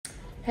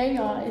Hey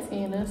y'all, it's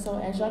Anna. So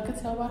as y'all can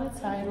tell by the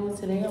title,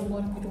 today I'm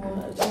going to be doing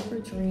a drink for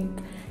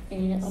drink,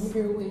 and I'm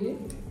here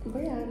with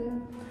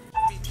Brianna.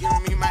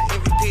 Giving me my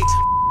MVP.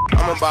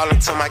 I'm a ball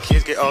until my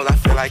kids get old. I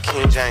feel like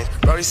King James.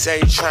 Brody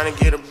say you trying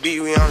to get a beat,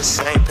 we on the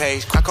same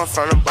page. I come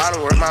from the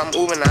bottom where my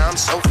moving, now I'm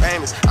so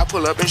famous. I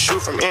pull up and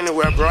shoot from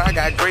anywhere, bro. I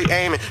got great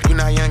aiming. You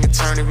not young and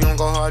turn, if you don't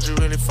go hard, you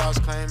really false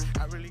claiming.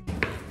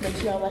 Make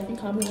sure y'all like and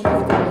comment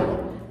on this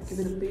video. Give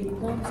it a big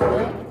thumbs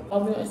up.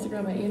 Follow me on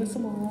Instagram at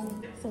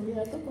annasimone. So we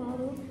at the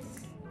bottom.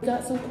 We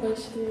got some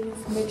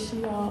questions. Make sure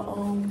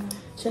y'all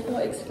check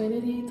out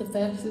Xfinity, the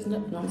fastest. No,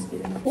 I'm just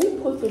kidding. Who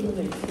put them in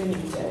the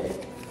Xfinity bag?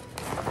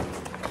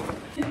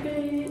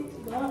 Okay,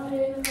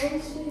 bye. Oh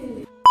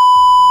shit.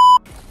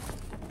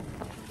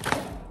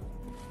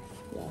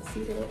 Y'all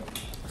see that?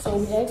 So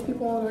we asked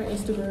people on our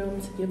Instagram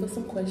to give us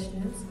some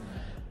questions.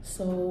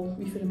 So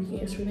we finna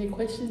be answering their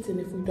questions, and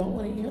if we don't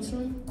want to answer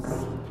them,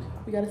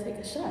 we gotta take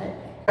a shot.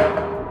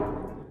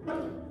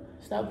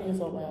 Stop being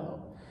so loud.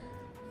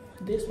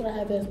 This what I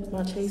have as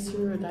my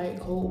chaser, a Diet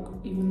Coke,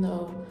 even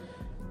though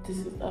this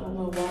is, I don't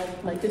know why,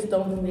 like this the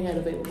only thing they had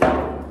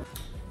available.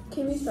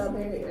 Can we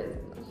strawberry?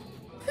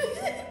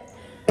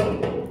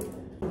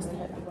 What's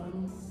that at the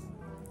bottom?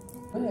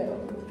 Go ahead.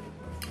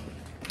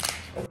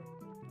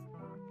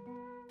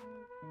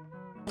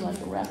 Like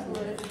a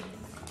rapper.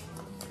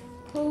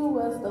 Who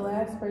was the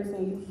last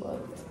person you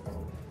fucked?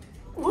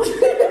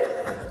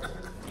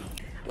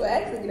 Well,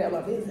 actually, get out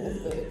my business,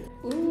 but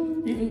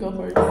You can go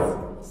first.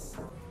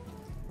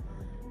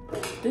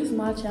 This is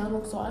my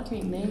channel, so I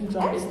can't name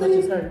drop as much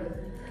as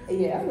her.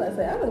 Yeah, I was about to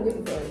say, I don't give a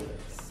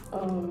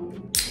fuck.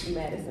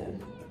 Madison.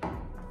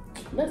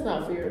 That's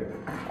not fair.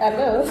 I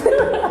know.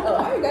 Oh,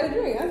 I ain't got a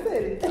drink. I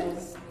said it.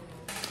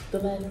 The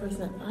last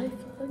person I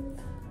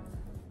fucked.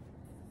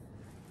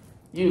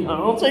 You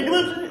know, I'm taking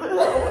a drink.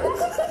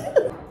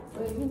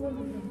 Wait, who was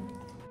it?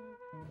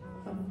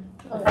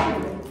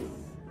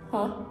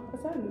 Huh?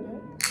 What's that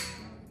mean,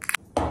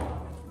 I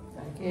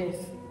guess.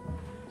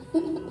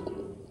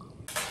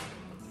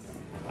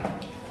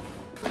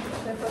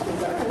 That fucking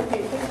burn.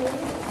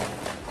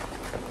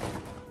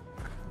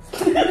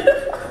 Can't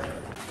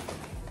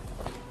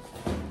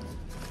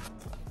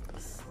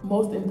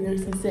Most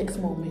embarrassing sex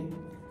moment.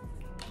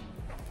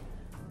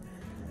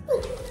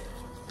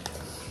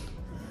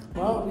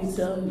 Well, we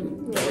tell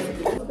you.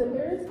 Most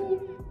embarrassing?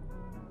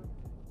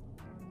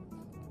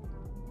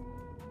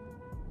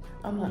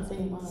 I'm not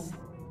saying mine.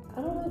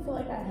 I don't really feel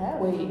like I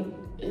have. Wait,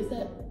 is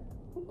that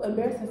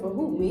Embarrassing for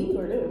who? Me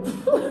or them?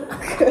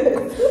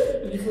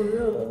 you for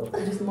real though? Or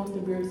just the most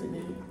embarrassing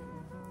name?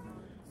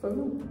 For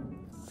who?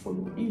 For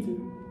either.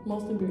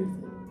 Most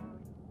embarrassing.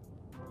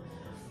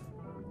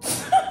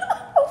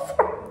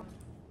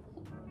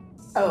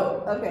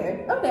 Oh,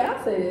 okay. Okay,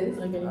 I'll say this.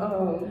 Okay.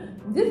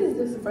 This is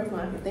just the first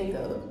one I can think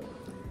of.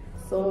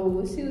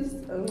 So she was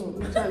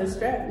trying to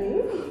strap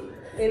me,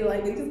 and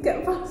like it just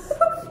kept off.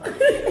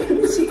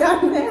 And she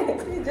got mad.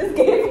 It just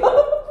gave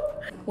up.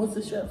 Once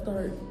the strap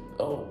started,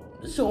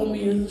 showing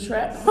me as a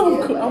strap,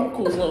 I'm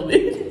cool on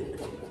it.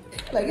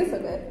 Like it's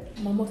okay.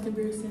 My most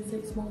embarrassing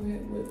sex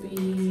moment would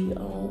be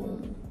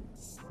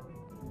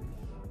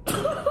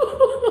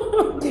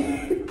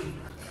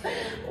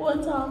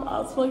one time I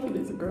was fucking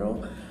this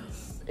girl,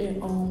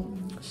 and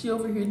she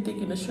over here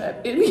thinking the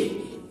strap in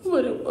me,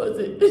 but it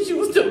wasn't. And she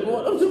was still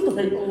going. I'm just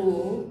like,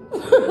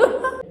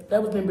 oh.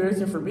 That was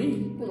embarrassing for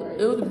me. Right.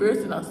 It was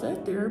embarrassing. I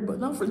sat there, but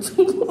not for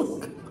too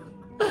long.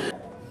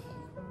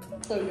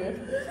 Okay.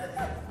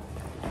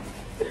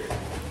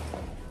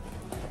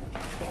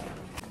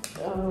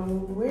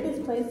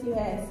 Weirdest place you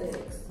had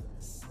sex?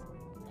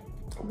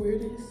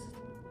 Weirdest?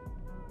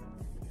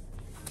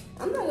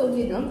 I'm not gonna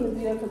get drunk in this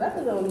video because I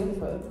just don't give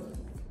a fuck.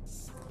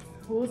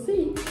 We'll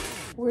see.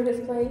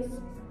 Weirdest place?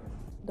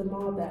 The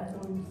mall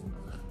bathrooms.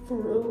 For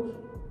real?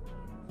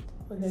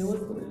 Okay,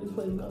 what's the weirdest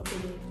place out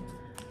there?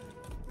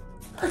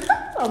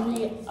 I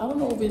mean, I don't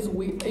know if it's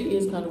weird. It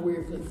is kind of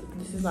weird because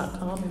this is not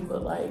common,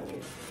 but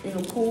like in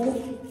a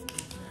pool,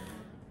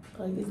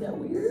 like is that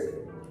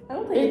weird? I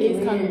don't think It it's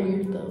is kind of weird.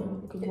 weird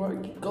though, cause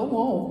like go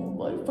home,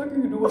 like fuck are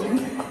you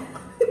doing?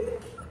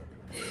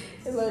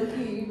 It's low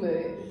key,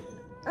 but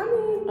I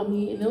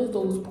mean, and it was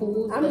those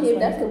pools. if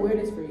that's like, the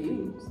weirdest for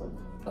you. So.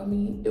 I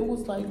mean, it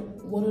was like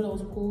one of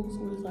those pools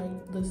where it's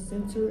like the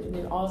center and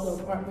then all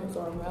the apartments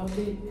are around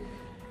it.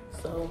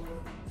 So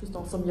just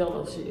on some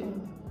yellow shit.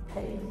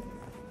 Hey.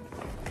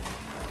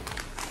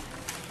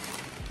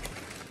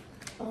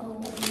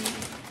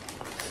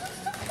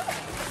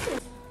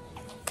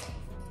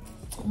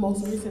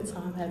 Most recent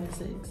time having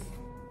sex.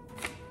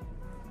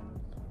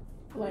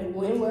 Like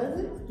when was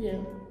it?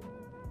 Yeah.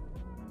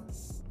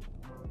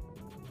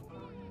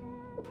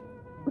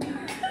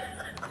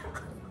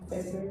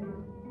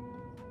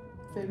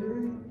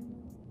 February?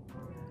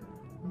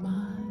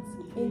 Mine's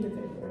End of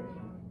February.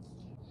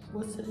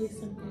 What's today,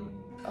 Sunday?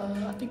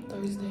 I think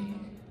Thursday.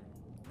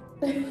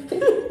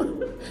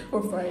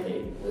 Or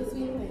Friday. Let's be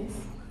nice.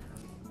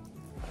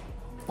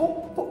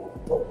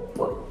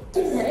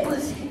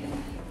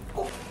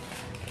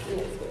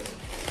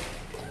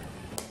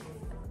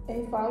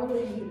 A follower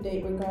you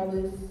date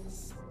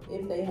regardless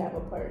if they have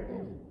a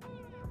partner.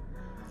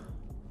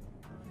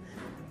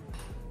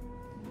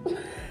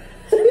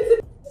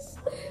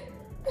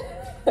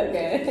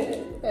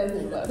 Okay, that's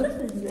about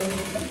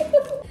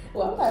it.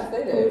 Well, I'm not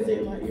saying that. Who is it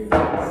in my ear?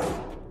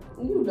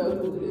 You know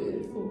who it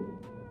is.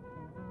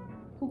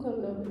 Who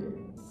comes over here?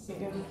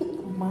 Yeah.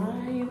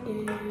 Mine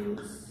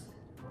is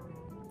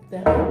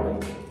that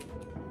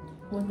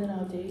one that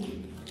I'll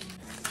date.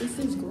 It's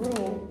this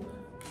girl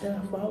that I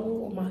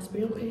follow on my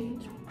spam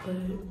page,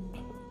 but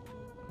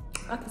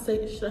I can say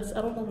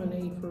I don't know her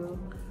name for real,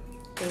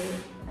 but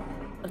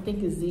I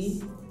think it's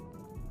Z.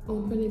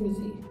 Oh, her name is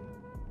Z.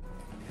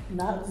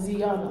 Not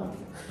Ziana.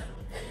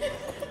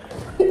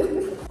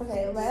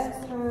 Okay,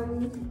 last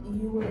time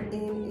you were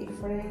in a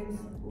friends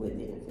with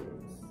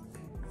benefits.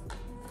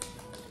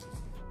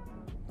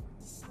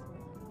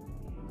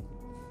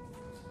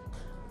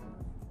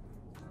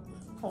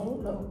 I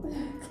don't know.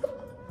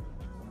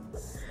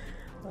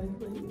 Like,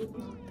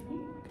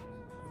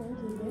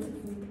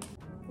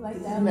 Like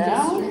that was now?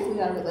 just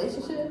strictly our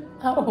relationship?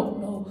 I don't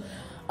know.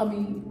 I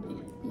mean,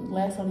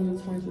 last time you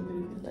was friends with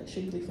benefits, like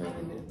strictly friends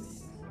with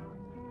benefits.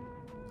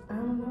 I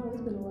don't know,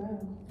 it's been a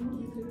while.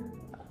 Me either.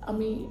 I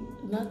mean,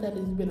 not that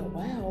it's been a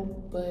while,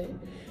 but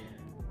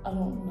I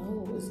don't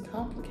know. It's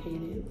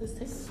complicated. Let's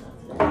take a shot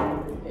to that.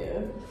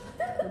 Yeah.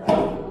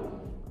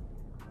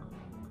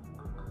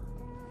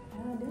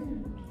 God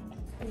damn.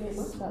 I made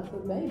my shots for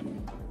baby.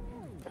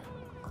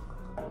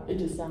 It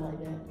just sound like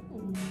that.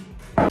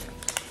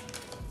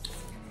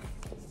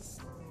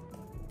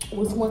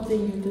 What's one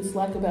thing you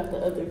dislike about the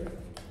other?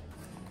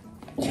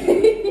 You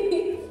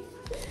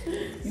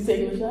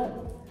taking a shot?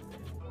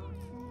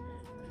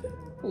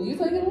 You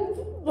taking one?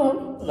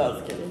 No, I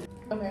was kidding.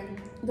 Okay.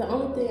 The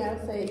only thing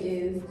I'll say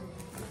is,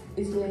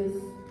 it's just,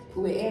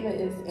 with Anna,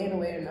 it's Anna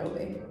way or no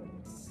way.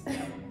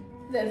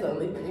 That's the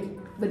only thing.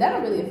 But that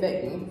don't really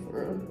affect me, for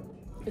real.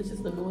 It's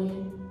just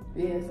annoying.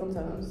 Yeah,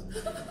 sometimes.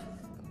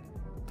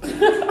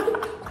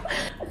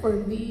 For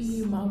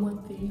me, my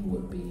one thing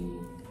would be,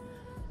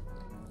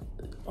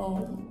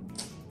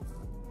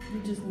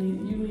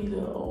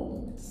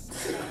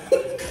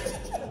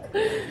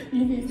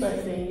 you need to start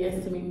saying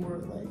yes to me more,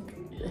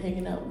 like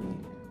hanging out with me.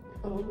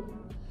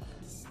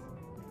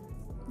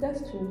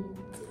 That's true.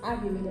 I'll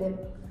give you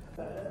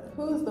that.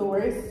 Who's the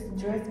worst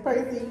dressed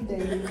person you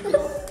dated?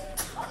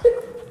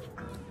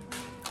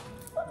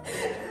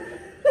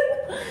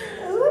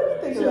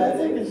 Should I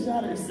take a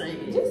shot or say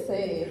it? Just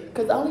say it.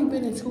 Cause I only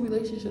been in 2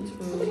 relationships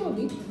for They gonna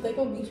beat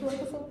you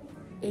up or something?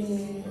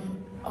 and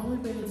I only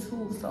been in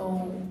 2,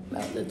 so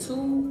like the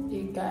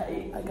 2,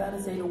 I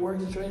gotta say the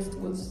worst dressed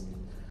was.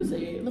 Should I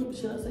say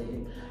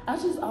it? I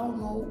don't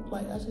know.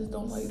 Like I just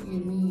don't like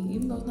being mean,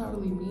 even though it's not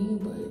really mean,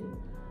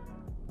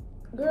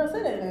 but. Girl,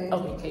 say that name.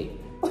 Okay, Kate.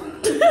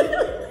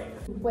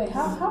 Wait,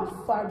 how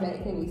far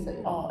back can we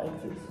say? All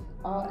exes.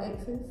 All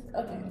exes?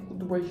 Okay.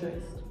 The worst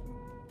dressed.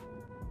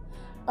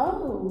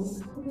 Oh,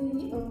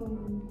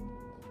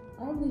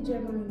 probably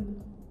Jeremiah.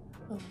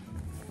 Oh.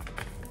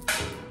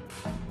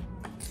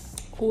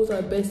 Who's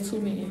our best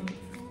 2 men?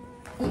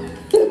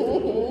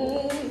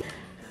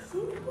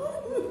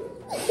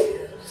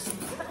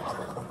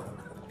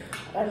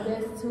 Our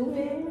best 2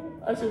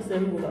 men? I should say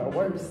who was our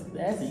worst.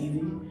 That's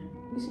easy.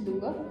 We should do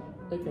both.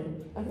 Okay.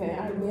 Okay,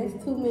 our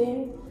best 2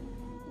 men.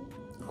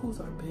 Who's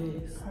our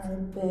best? Our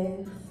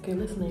best. Okay,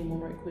 let's name them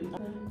right quick.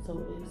 So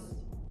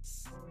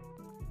it's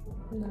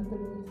Not the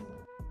best.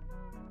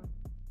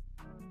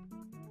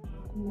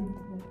 Not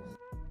the best.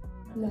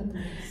 Not the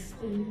best.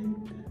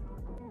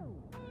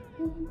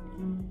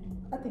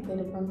 I think they're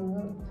the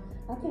runner-up.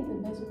 I think the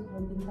best would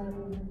probably be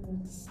Tyler and her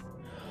best.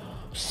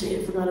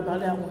 Shit, forgot about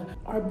that one.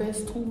 Our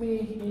best 2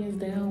 men, hands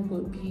down,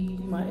 would be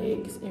my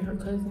ex and her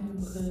cousin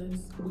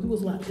because we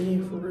was locked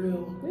in for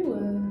real. We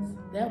was.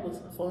 That was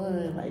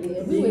fun. Like,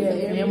 Yeah, big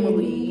ass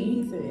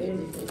family. and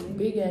everything.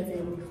 Big ass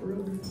family for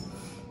real.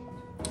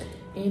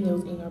 And it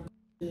was in our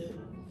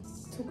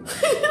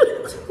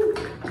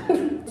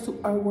So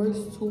our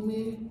worst 2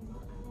 men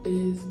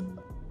is,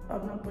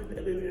 I'm not putting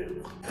that in there.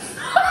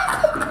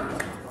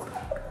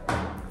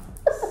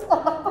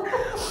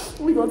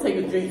 We gonna take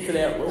a drink to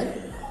that one.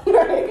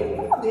 Right.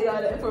 Did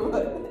all that for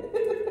what?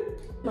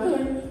 My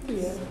turn?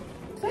 Yeah.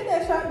 Take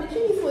that shot, bitch.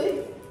 You ain't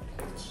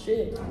sweet.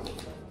 Shit.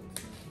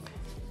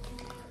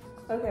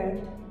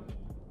 Okay.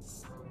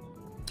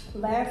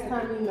 Last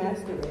time you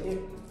masturbated.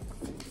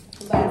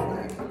 Last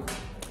night.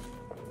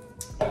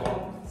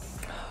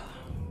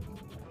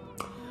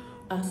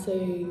 I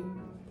say,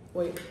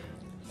 wait.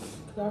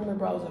 Cause I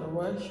remember I was in a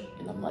rush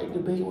and I'm like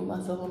debating with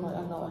myself. I'm like,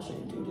 I know I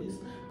shouldn't do this.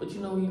 But you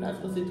know when you're not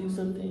supposed to do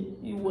something,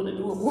 you want to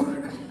do it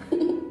more.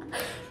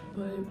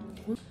 But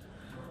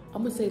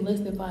I'm gonna say less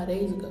than 5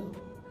 days ago.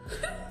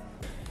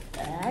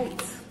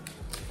 Alright.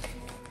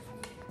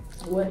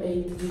 What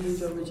age did you lose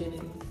your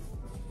virginity?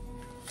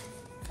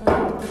 I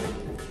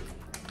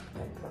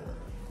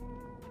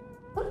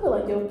feel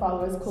like your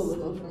followers cool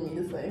enough for me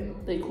to say.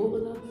 They cool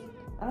enough?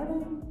 Are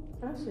they?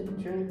 I should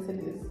drink to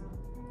this.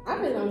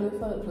 I've been on the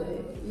fuck, but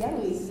y'all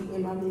need to be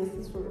in my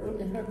business for real.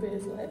 In her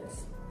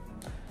business.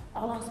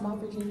 I lost my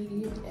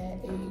virginity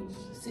at age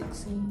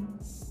 16,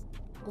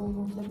 going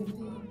on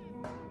 17.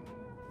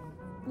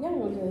 Y'all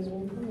won't judge me.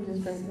 Let me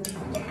just drink this.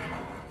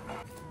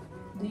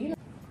 Do you know?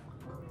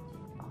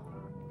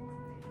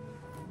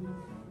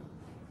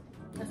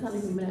 That's not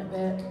even that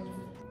bad.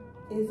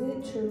 Is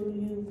it true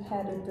you've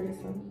had a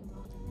threesome?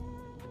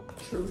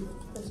 True.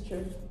 That's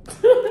true.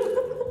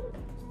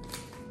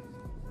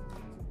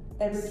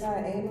 Ever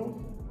tried anal?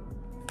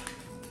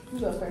 You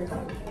go first.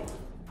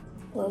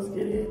 Let's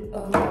get it.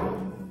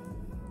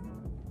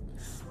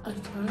 I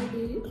tried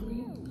it.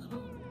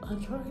 I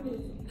tried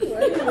it. Why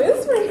are you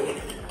whispering?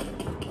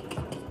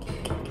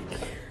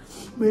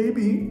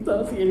 Maybe.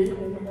 Let's get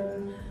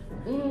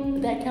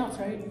it. That counts,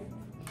 right?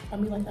 I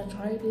mean, like, I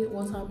tried it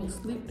one time and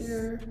sleep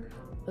there.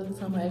 The other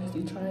time I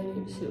actually tried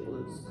it, shit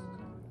was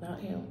not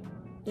him.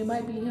 It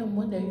might be him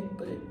one day,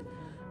 but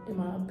in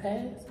my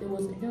past, it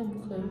wasn't him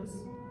because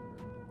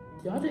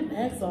y'all didn't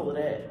ask all of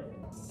that.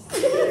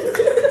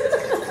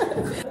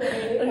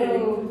 Okay.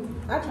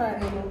 I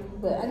tried anal,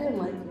 but I didn't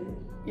like it.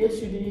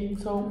 Yes, you did. You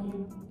told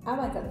me. I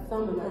like a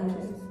thumb in my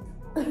ass.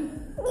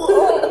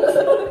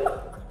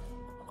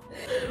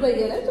 But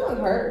yeah, that joint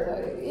hurt.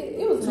 Like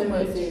it was too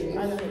much serious. I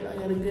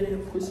got a good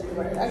ass pussy.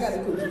 Right, I got a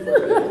coochie for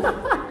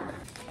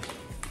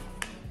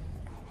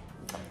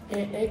it.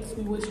 And ex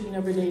we wish we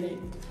never dated.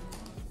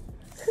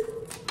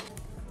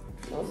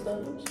 Most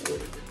of them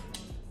shit.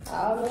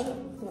 All of them.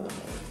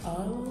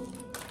 No.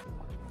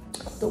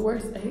 The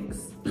worst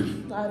ex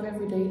I've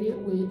ever dated,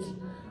 which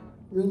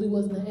really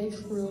wasn't an ex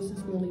for real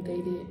since we only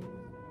dated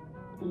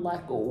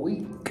like a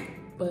week,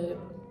 but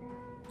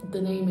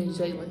the name is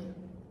Jalen.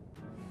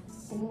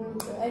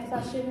 The ex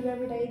I should have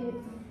ever dated.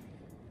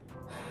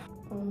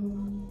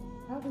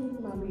 Probably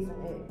my recent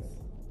ex.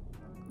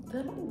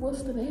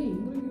 What's the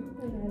name? What are you?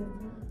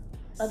 Madison.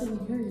 I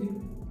didn't hear you.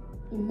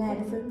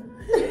 Madison.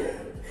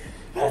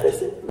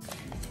 Madison.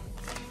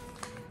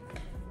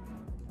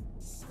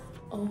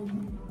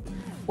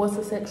 What's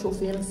a sexual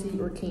fantasy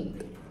or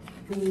kink?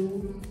 Your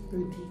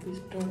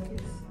deepest,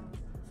 darkest.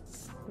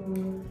 I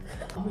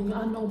mean,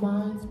 I know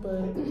mine,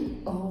 but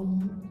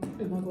am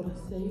I gonna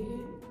say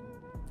it?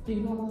 Do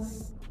you know mine?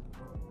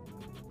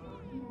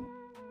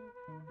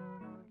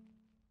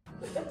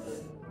 I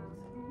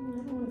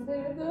don't want to say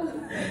it though.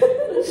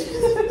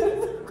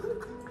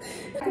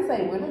 I can say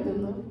one of them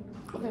though.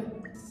 Okay.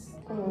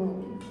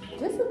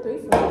 Just a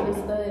threesome with a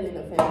stud and a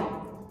fan.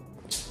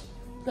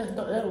 That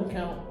don't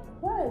count.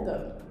 Why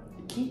though?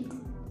 Kink.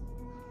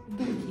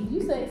 You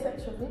say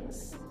sexual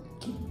fantasy.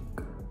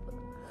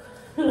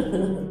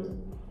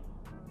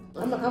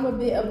 I'm a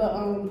bit of a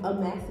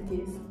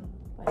masochist.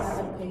 Like I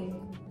like pain.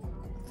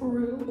 For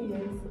real?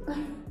 Yes.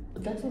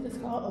 That's what it's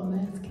called, a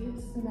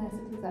masochist?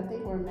 Masochist, I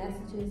think, or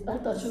masochist. I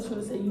thought you was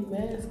gonna say you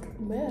mask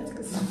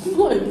or something.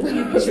 Like,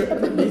 please, your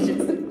condition.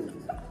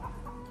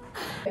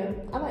 Yeah,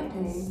 I like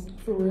pain.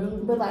 For real?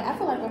 But like, I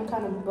feel like I'm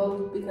kind of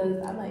both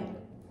because I like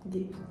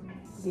getting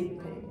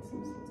pain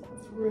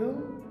sometimes. For real?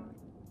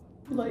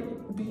 You like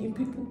beating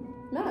people?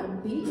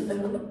 Not beating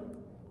them, but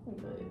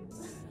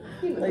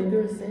you know. Like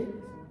during sex?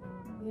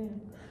 Yeah.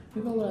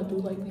 You know what I do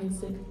like being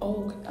sick?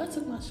 Oh, I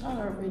took my shot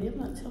already. I'm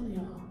not telling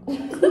y'all.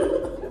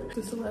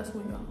 This is the last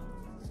one, y'all.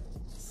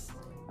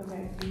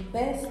 Okay.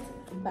 Best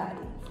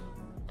body.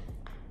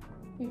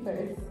 You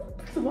first.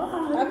 Come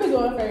on. I've been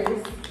going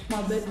first.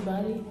 My best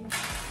body.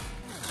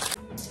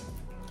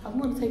 I'm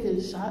gonna take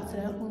a shot to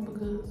that one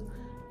because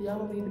y'all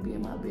don't need to be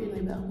in my bed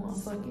like that one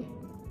fucking.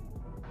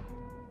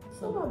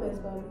 So my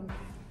best body.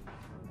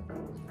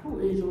 Who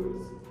is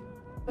yours?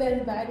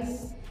 Best body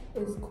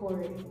is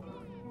Corey.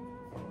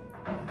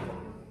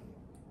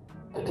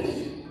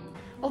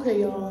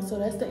 Okay, y'all, so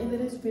that's the end of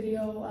this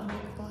video. I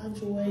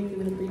hope you enjoyed.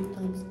 Give it a big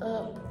thumbs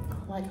up,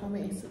 like,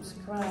 comment, and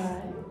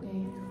subscribe,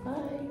 and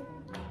bye.